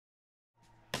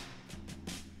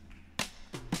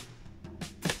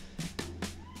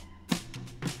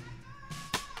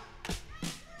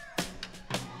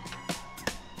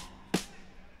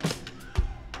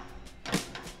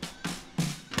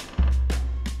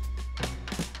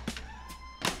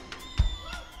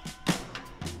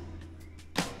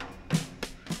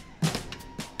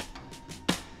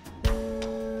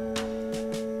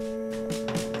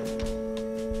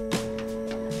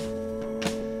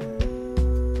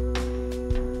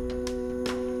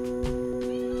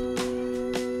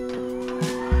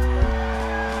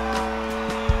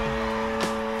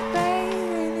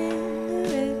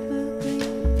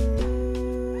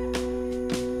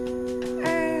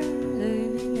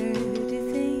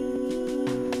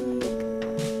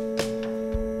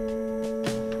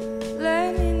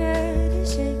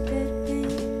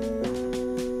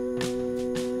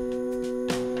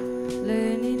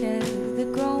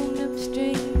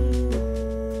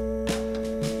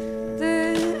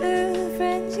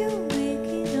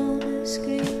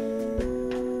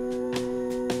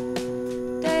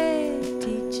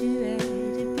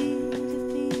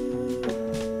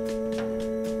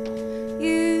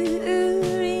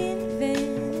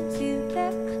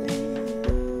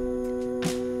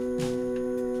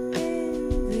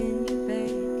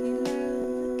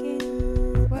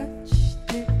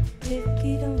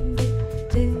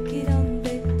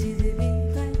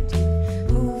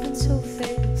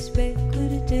fast,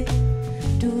 backward a day.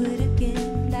 Do it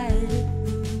again, light it.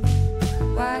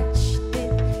 Watch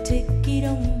it, take it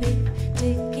on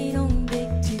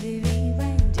back to the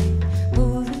rewind it.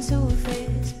 Moving so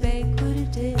fast, backward a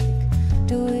day.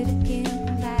 Do it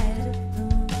again, light it.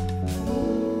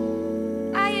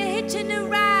 Are you hitching a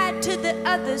ride to the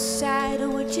other side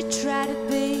of what you try to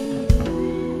be?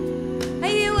 Are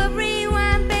you a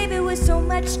rewind baby with so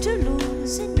much to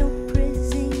lose and no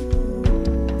present?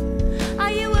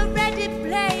 Are you a ready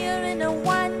player in a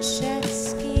one-shot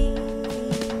scheme?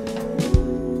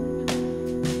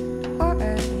 Or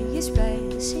are you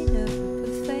spicing up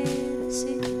a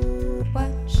fantasy?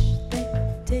 Watch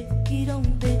that, take it on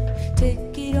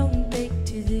back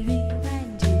to the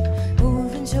rewind it.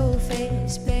 Moving so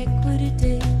fast, backward a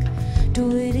take.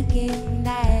 Do it again,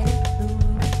 light it blue.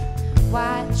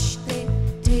 Watch that.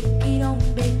 Take it on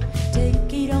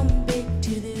back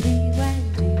to the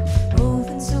rewind it.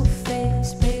 Moving so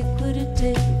fast, backward a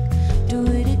take. Do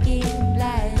it again,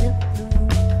 light up blue.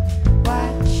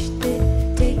 Watch that,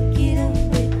 take it on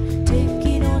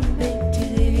back to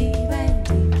the rewind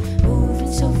it.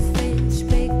 Moving so fast,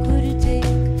 backward a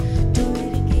take. Do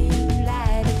it again,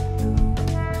 light up blue.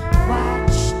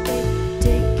 Watch that,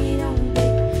 take it on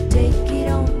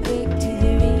back to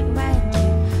the rewind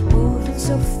it. Moving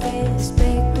so fast,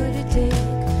 backward a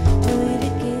take. Do it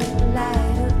again,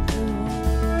 light up blue.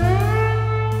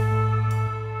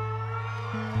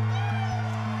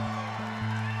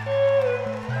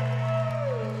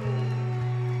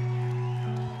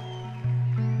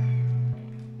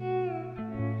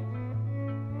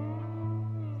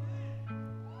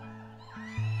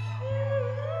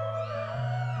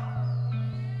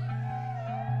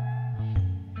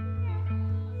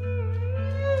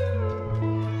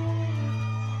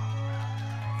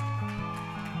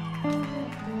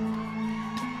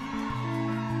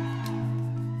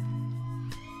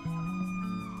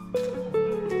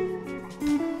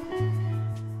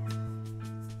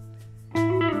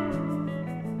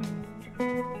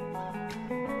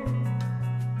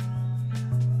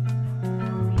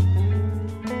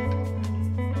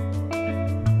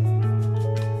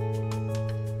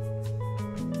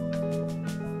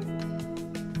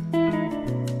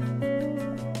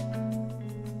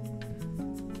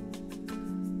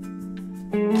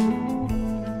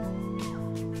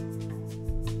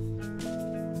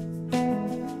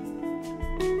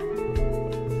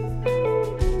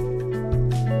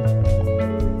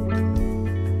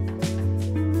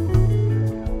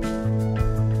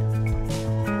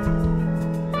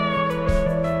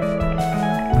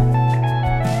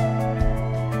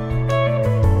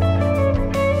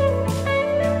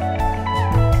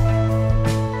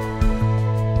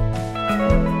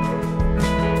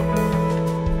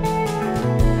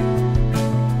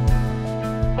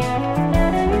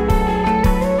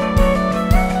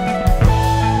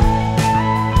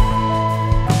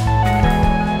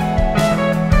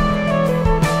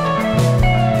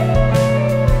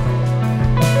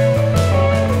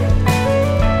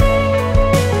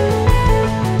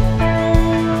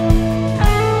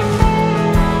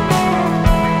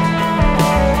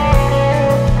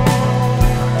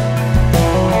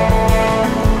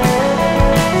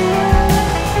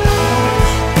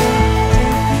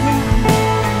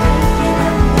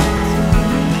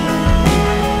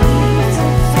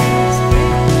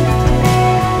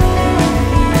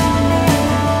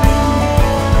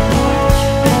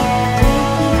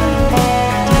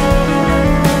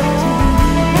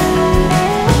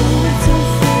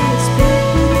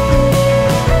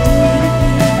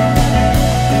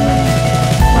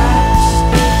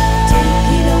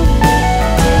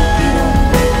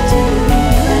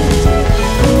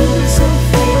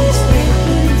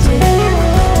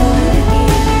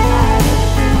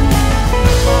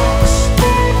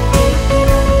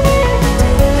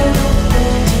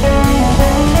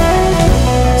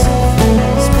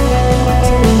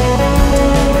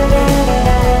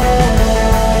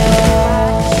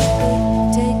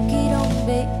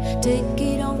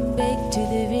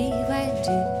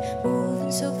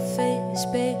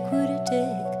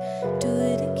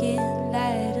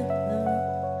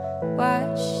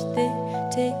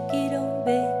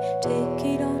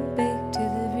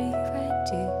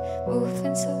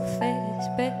 Moving so fast,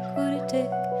 backward a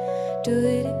take. Do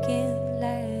it again.